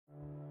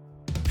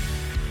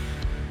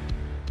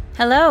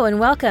Hello and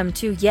welcome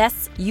to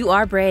Yes, You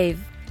Are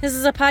Brave. This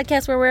is a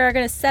podcast where we are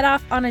going to set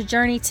off on a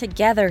journey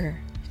together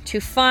to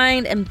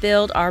find and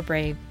build our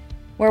brave,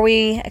 where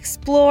we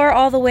explore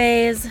all the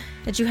ways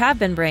that you have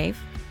been brave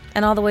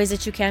and all the ways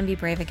that you can be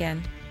brave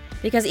again.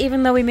 Because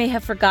even though we may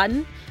have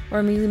forgotten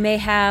or we may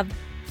have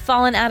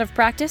fallen out of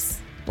practice,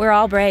 we're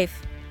all brave.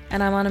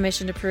 And I'm on a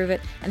mission to prove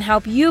it and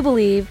help you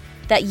believe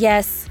that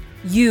yes,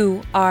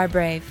 you are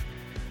brave.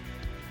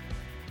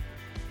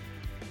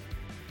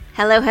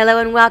 Hello,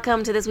 and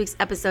welcome to this week's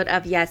episode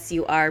of Yes,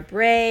 You Are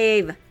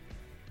Brave.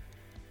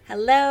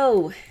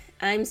 Hello,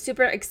 I'm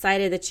super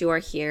excited that you are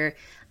here.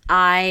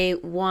 I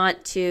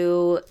want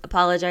to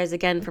apologize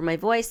again for my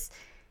voice.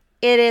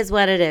 It is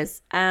what it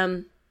is.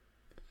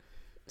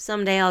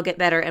 Someday I'll get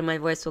better and my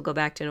voice will go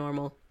back to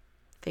normal.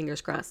 Fingers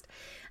crossed.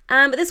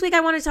 But this week I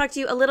want to talk to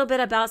you a little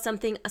bit about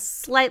something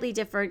slightly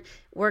different.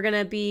 We're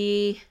going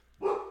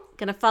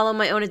to follow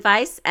my own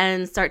advice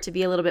and start to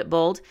be a little bit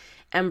bold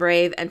and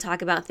brave and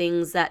talk about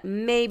things that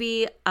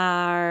maybe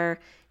are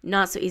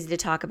not so easy to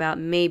talk about,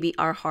 maybe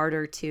are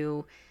harder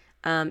to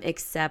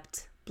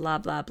accept, blah,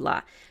 blah, blah.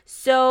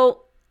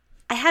 So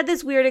I had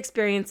this weird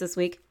experience this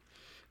week.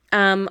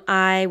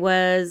 I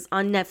was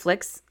on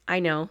Netflix. I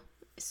know,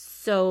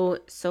 so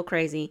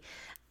crazy.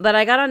 But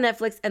I got on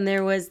Netflix and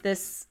there was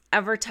this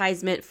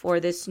advertisement for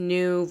this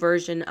new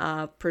version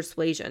of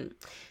Persuasion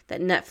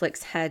that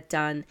Netflix had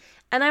done.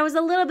 And I was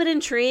a little bit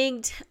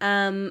intrigued,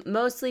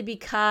 mostly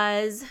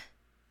because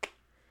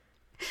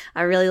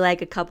I really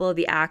like a couple of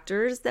the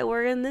actors that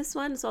were in this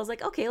one. So I was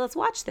like, okay, let's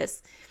watch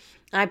this.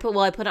 I put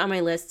it on my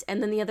list.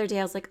 And then the other day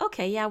I was like,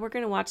 okay, yeah, we're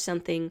going to watch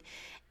something.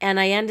 And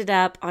I ended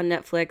up on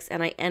Netflix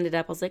and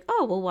I was like,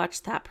 oh, we'll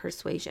watch that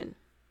Persuasion.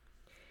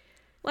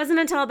 Wasn't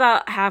until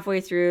about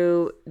halfway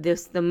through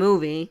the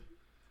movie.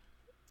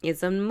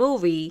 It's a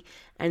movie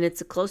and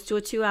it's close to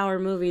a 2-hour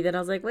movie that I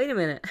was like, wait a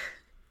minute.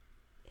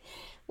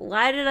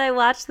 Why did I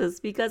watch this?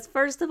 Because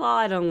first of all,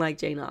 I don't like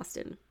Jane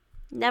Austen.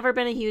 Never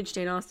been a huge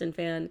Jane Austen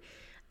fan.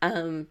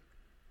 And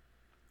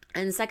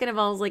second of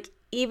all, I was like,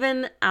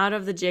 even out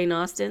of the Jane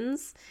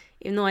Austens,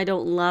 even though I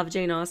don't love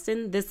Jane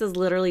Austen, this is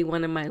literally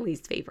one of my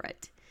least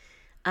favorite.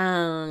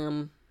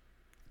 It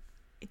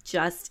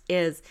just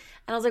is.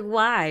 And I was like,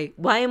 why?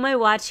 Why am I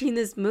watching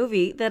this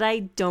movie that I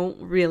don't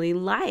really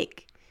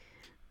like?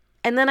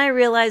 And then I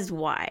realized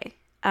why.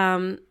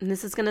 And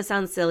this is going to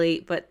sound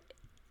silly, but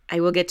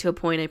I will get to a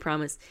point, I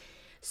promise.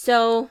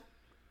 So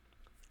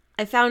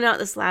I found out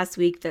this last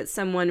week that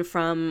someone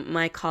from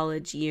my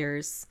college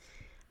years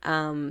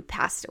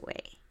passed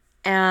away.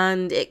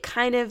 And it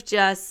kind of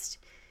just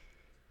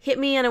hit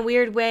me in a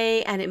weird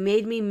way, and it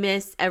made me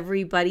miss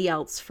everybody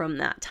else from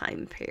that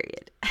time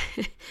period.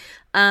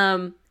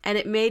 And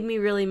it made me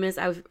really miss,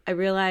 I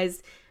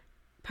realized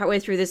partway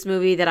through this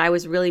movie that I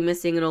was really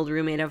missing an old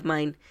roommate of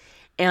mine.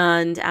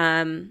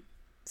 And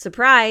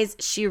surprise,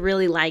 she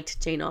really liked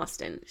Jane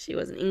Austen. She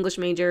was an English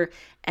major,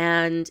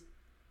 and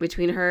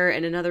between her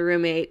and another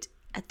roommate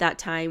at that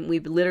time, we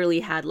literally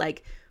had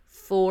like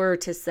 4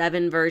 to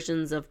 7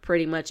 versions of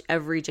pretty much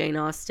every Jane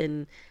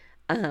Austen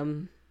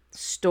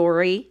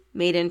story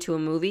made into a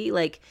movie.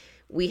 Like,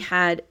 we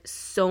had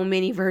so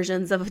many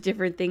versions of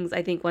different things.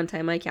 I think one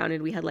time I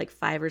counted, we had like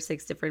 5 or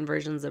 6 different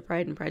versions of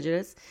Pride and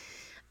Prejudice.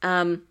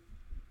 And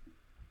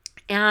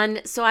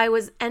so I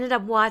ended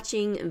up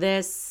watching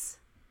this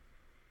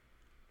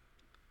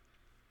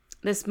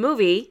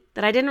movie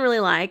that I didn't really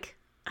like.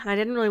 And I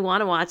didn't really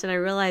want to watch, and I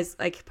realized,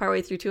 like,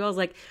 partway through too, I was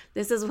like,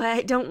 this is why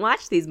I don't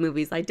watch these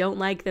movies. I don't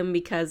like them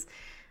because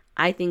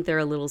I think they're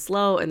a little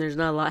slow and there's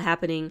not a lot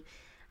happening.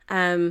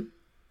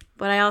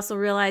 But I also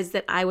realized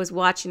that I was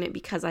watching it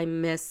because I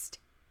missed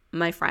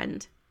my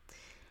friend.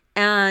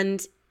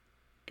 And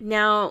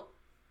now,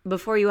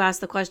 before you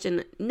ask the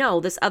question, no,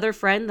 this other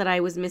friend that I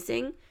was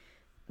missing,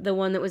 the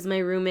one that was my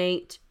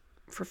roommate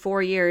for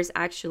 4 years,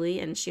 actually,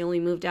 and she only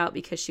moved out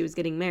because she was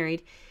getting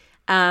married,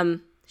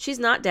 she's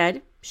not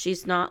dead.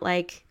 She's not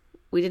like,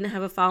 we didn't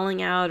have a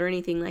falling out or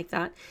anything like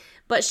that.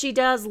 But she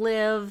does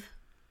live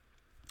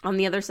on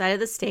the other side of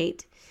the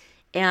state.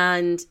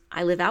 And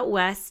I live out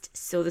west,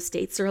 so the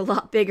states are a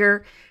lot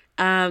bigger.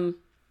 That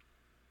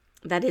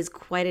is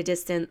quite a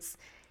distance.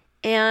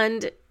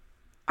 And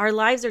our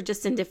lives are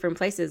just in different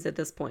places at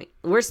this point.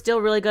 We're still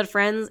really good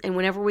friends. And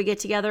whenever we get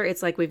together,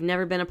 it's like we've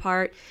never been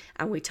apart.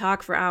 And we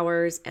talk for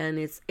hours. And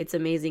it's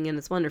amazing and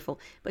it's wonderful.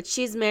 But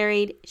she's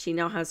married. She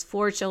now has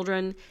 4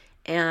 children.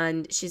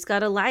 And she's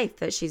got a life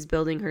that she's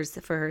building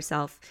for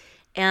herself.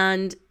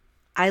 And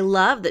I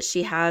love that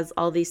she has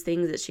all these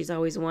things that she's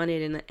always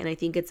wanted. And I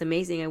think it's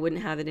amazing. I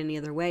wouldn't have it any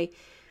other way.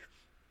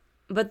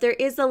 But there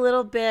is a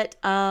little bit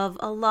of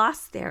a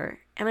loss there.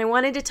 And I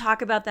wanted to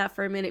talk about that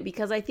for a minute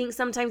because I think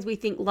sometimes we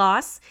think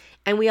loss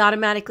and we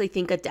automatically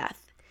think of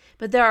death.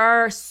 But there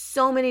are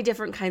so many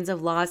different kinds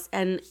of loss.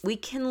 And we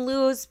can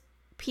lose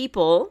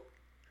people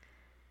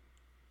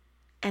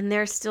and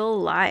they're still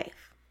alive.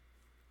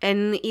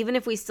 And even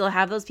if we still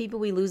have those people,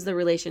 we lose the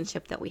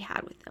relationship that we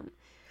had with them.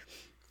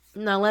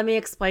 Now, let me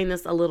explain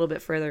this a little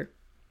bit further.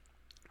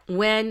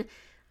 When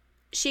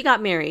she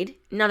got married.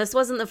 Now, this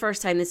wasn't the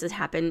first time this has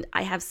happened.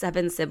 I have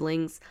 7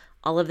 siblings.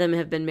 All of them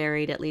have been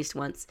married at least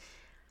once.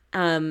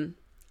 And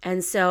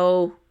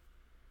so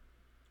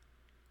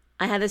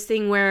I had this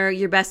thing where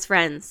you're best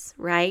friends,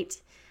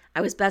 right?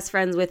 I was best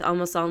friends with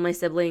almost all my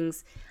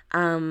siblings.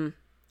 I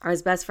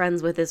was best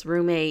friends with this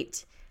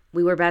roommate.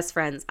 We were best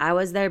friends. I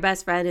was their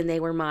best friend and they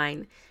were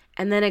mine.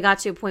 And then it got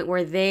to a point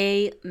where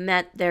they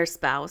met their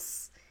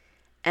spouse.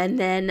 And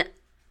then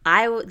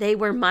they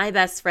were my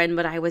best friend,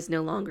 but I was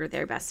no longer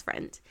their best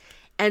friend.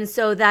 And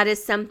so that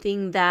is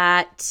something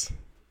that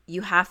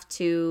you have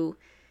to,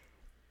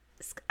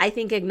 I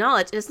think,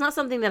 acknowledge. It's not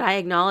something that I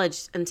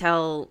acknowledged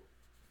until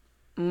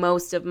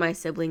most of my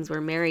siblings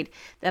were married,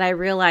 that I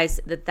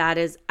realized that that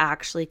is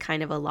actually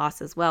kind of a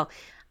loss as well.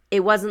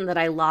 It wasn't that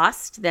I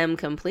lost them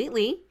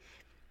completely.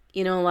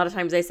 You know, a lot of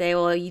times they say,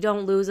 well, you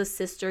don't lose a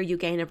sister, you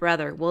gain a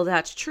brother. Well,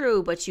 that's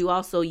true, but you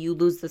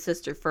lose the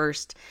sister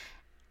first,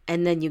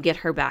 and then you get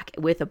her back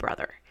with a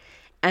brother.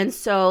 And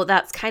so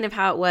that's kind of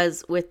how it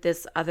was with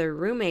this other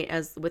roommate,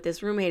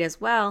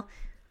 as well.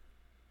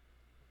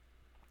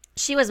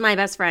 She was my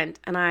best friend,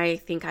 and I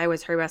think I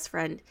was her best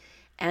friend.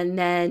 And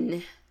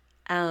then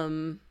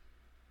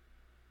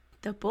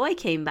the boy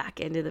came back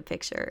into the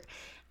picture,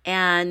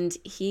 and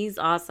he's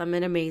awesome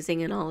and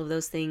amazing and all of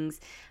those things.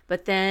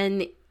 But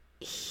then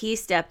he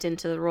stepped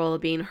into the role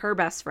of being her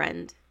best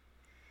friend.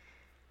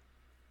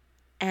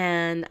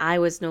 And I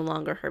was no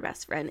longer her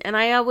best friend. And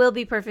I will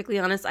be perfectly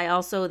honest,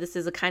 this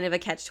is a kind of a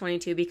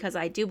catch-22, because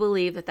I do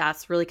believe that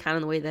that's really kind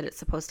of the way that it's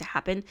supposed to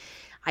happen.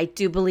 I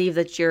do believe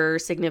that your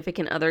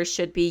significant other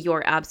should be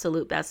your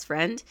absolute best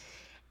friend.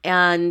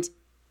 And,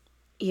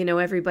 you know,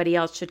 everybody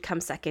else should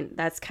come second.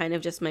 That's kind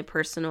of just my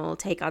personal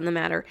take on the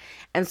matter.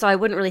 And so I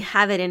wouldn't really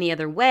have it any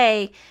other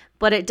way,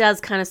 but it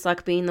does kind of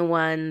suck being the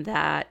one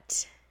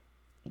that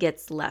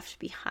gets left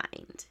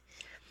behind.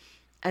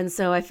 And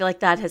so I feel like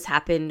that has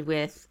happened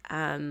with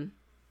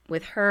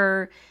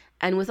her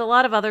and with a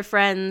lot of other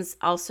friends,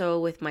 also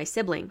with my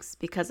siblings,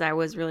 because I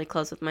was really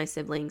close with my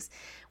siblings,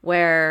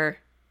 where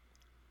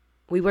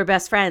we were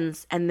best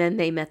friends and then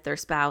they met their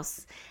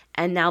spouse,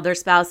 and now their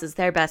spouse is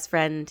their best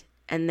friend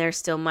and they're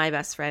still my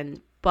best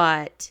friend,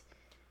 but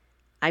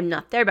I'm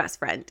not their best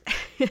friend.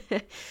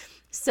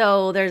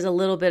 So there's a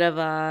little bit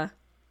of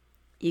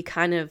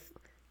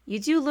you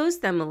do lose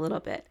them a little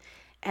bit.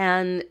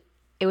 And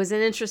it was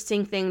an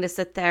interesting thing to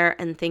sit there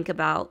and think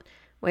about,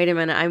 wait a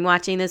minute, I'm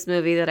watching this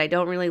movie that I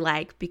don't really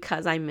like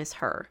because I miss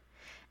her.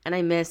 And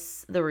I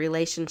miss the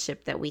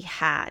relationship that we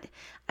had.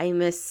 I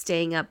miss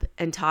staying up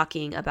and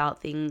talking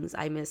about things.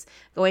 I miss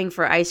going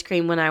for ice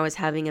cream when I was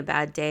having a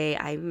bad day.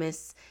 I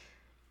miss,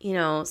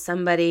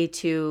 somebody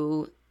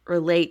to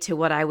relate to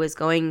what I was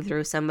going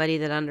through, somebody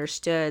that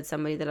understood,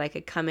 somebody that I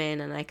could come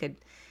in and I could,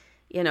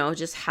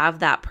 just have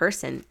that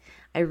person.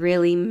 I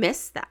really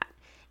miss that.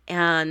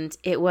 And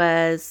it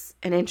was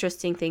an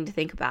interesting thing to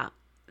think about,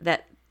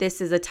 that this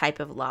is a type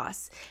of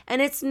loss.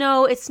 And it's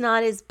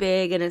not as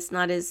big and it's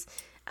not as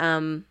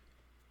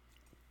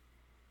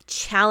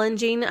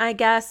challenging, I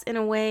guess, in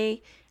a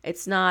way.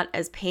 It's not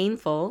as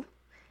painful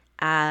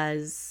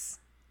as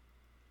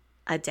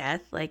a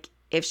death. Like,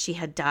 if she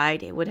had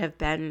died, it would have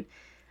been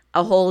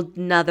a whole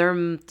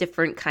nother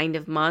different kind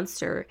of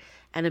monster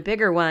and a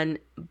bigger one.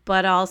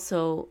 But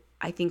also,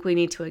 I think we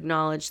need to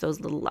acknowledge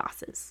those little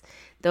losses,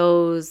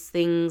 those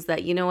things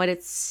that,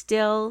 it's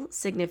still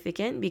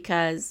significant,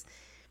 because,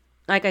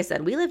 like I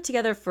said, we lived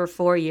together for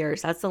 4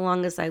 years. That's the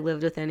longest I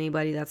lived with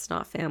anybody that's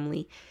not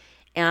family.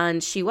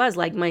 And she was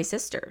like my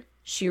sister.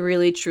 She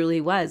really, truly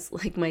was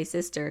like my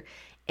sister.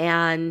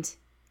 And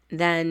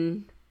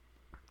then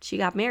she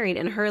got married,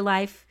 and our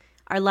lives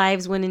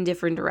went in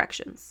different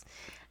directions.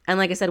 And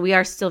like I said, we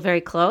are still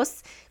very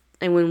close.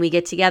 And when we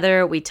get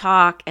together, we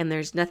talk, and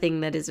there's nothing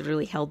that is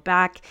really held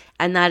back.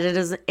 And that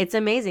it's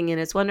amazing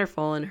and it's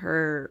wonderful. And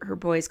her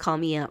boys call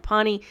me Aunt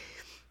Pawnee.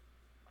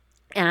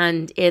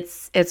 And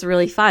it's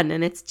really fun,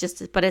 and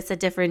but it's a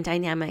different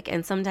dynamic.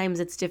 And sometimes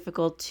it's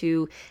difficult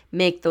to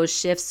make those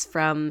shifts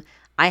from,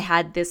 I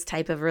had this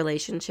type of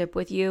relationship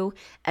with you,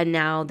 and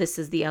now this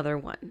is the other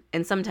one.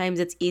 And sometimes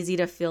it's easy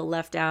to feel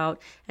left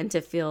out and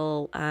to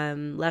feel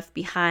left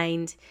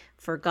behind,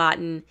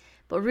 forgotten.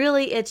 But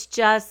really, it's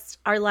just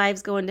our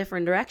lives go in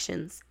different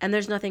directions, and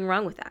there's nothing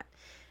wrong with that.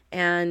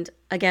 And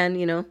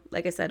again,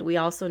 like I said, we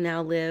also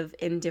now live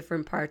in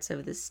different parts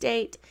of the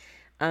state.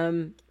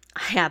 I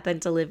happen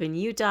to live in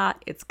Utah.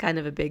 It's kind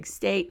of a big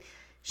state.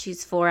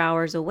 She's 4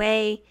 hours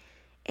away,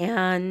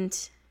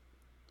 and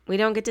we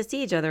don't get to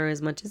see each other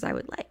as much as I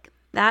would like.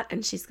 That,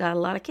 and she's got a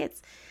lot of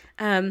kids.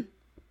 But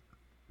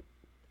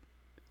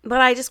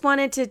I just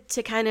wanted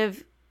to kind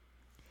of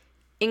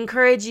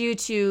encourage you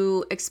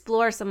to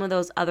explore some of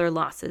those other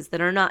losses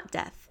that are not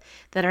death,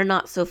 that are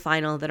not so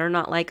final, that are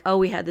not like, oh,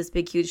 we had this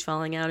big, huge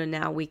falling out and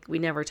now we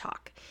never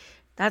talk.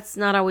 That's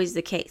not always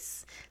the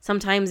case.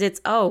 Sometimes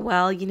it's, oh,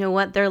 well, you know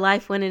what? Their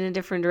life went in a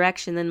different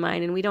direction than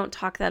mine, and we don't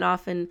talk that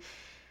often,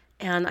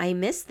 and I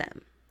miss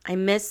them. I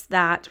miss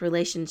that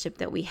relationship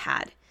that we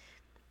had.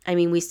 I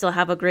mean, we still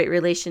have a great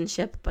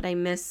relationship, but I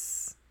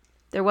miss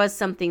There was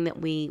something that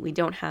we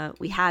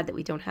had that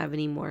we don't have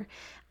anymore.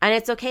 And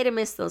it's okay to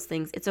miss those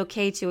things. It's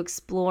okay to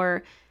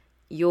explore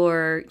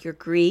your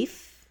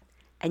grief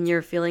and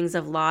your feelings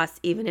of loss,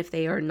 even if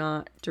they are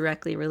not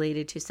directly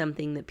related to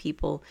something that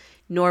people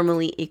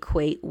normally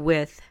equate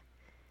with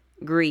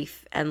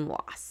grief and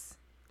loss.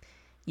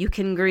 You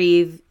can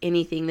grieve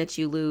anything that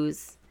you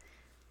lose,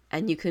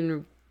 and you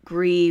can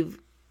grieve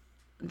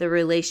the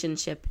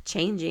relationship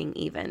changing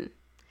even.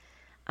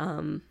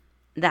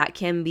 That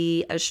can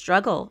be a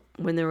struggle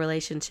when the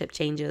relationship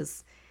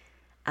changes.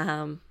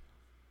 And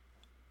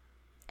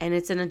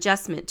it's an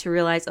adjustment to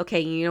realize, okay,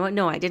 you know what?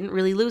 No, I didn't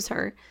really lose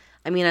her.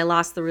 I mean, I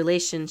lost the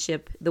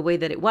relationship the way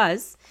that it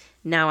was.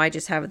 Now I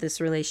just have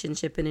this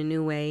relationship in a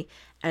new way,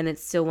 and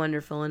it's still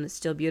wonderful and it's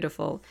still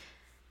beautiful.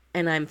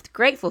 And I'm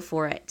grateful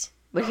for it.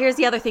 But here's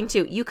the other thing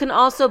too. You can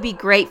also be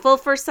grateful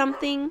for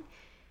something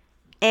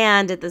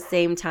and at the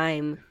same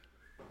time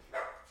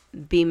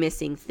be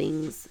missing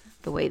things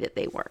the way that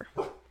they were.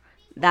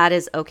 That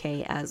is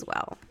okay as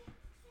well.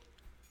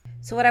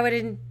 So what I would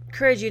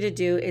encourage you to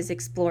do is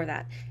explore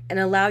that and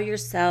allow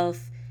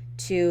yourself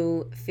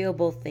to feel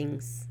both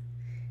things.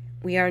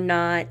 We are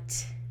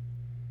not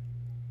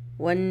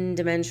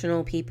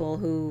one-dimensional people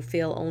who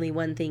feel only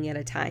one thing at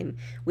a time.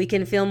 We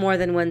can feel more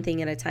than one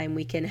thing at a time.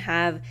 We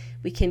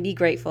can be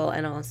grateful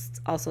and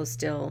also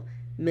still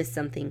miss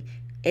something.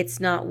 It's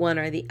not one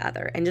or the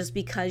other. And just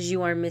because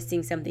you are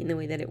missing something the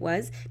way that it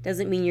was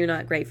doesn't mean you're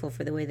not grateful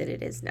for the way that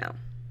it is now.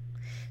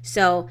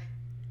 So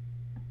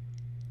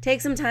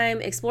take some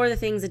time, explore the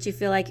things that you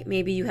feel like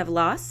maybe you have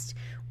lost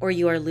or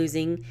you are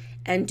losing,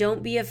 and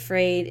don't be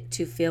afraid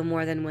to feel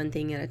more than one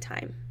thing at a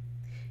time.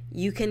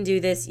 You can do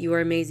this. You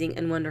are amazing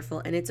and wonderful,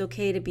 and it's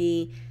okay to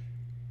be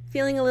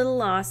feeling a little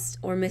lost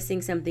or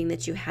missing something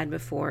that you had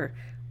before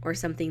or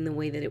something the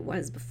way that it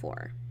was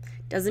before.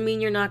 Doesn't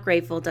mean you're not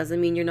grateful, doesn't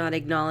mean you're not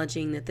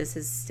acknowledging that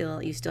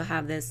you still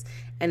have this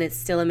and it's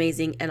still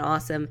amazing and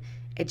awesome.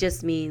 It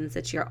just means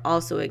that you're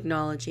also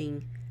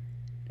acknowledging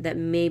that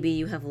maybe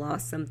you have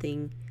lost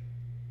something.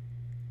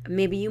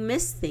 Maybe you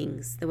miss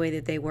things the way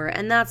that they were,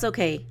 and that's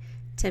okay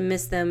to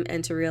miss them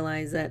and to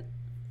realize that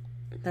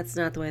that's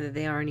not the way that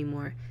they are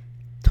anymore.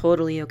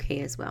 Totally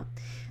okay as well.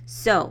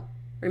 So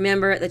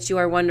remember that you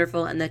are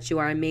wonderful and that you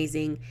are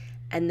amazing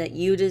and that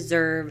you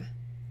deserve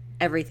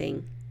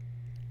everything.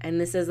 And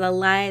this is a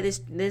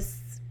life's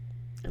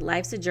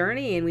a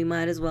journey, and we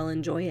might as well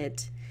enjoy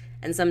it.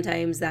 And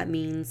sometimes that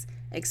means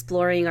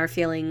exploring our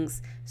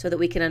feelings so that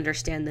we can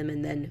understand them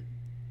and then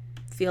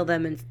feel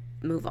them and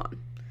move on.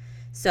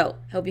 So,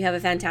 hope you have a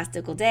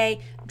fantastical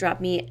day.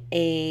 Drop me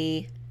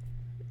a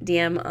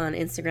DM on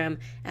Instagram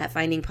at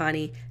Finding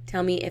Pawnee.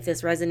 Tell me if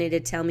this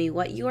resonated. Tell me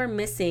what you are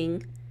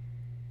missing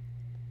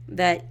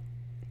that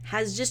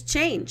has just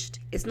changed.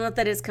 It's not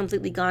that it's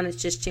completely gone,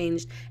 it's just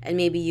changed, and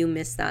maybe you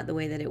missed that the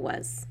way that it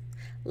was.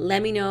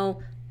 Let me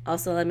know.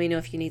 Also, let me know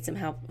if you need some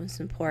help and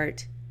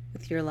support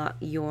with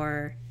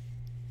your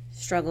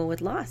struggle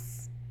with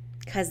loss,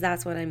 because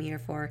that's what I'm here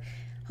for.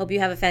 Hope you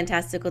have a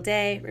fantastical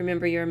day.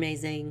 Remember, you're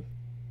amazing.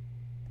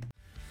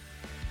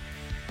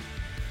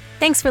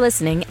 Thanks for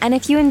listening, and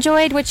if you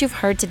enjoyed what you've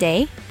heard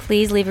today,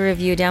 please leave a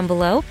review down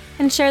below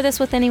and share this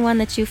with anyone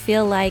that you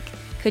feel like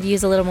could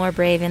use a little more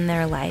brave in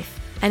their life.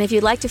 And if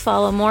you'd like to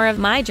follow more of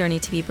my journey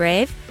to be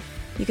brave,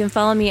 you can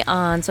follow me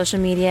on social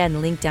media and the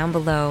link down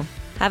below.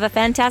 Have a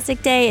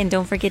fantastic day, and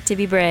don't forget to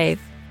be brave.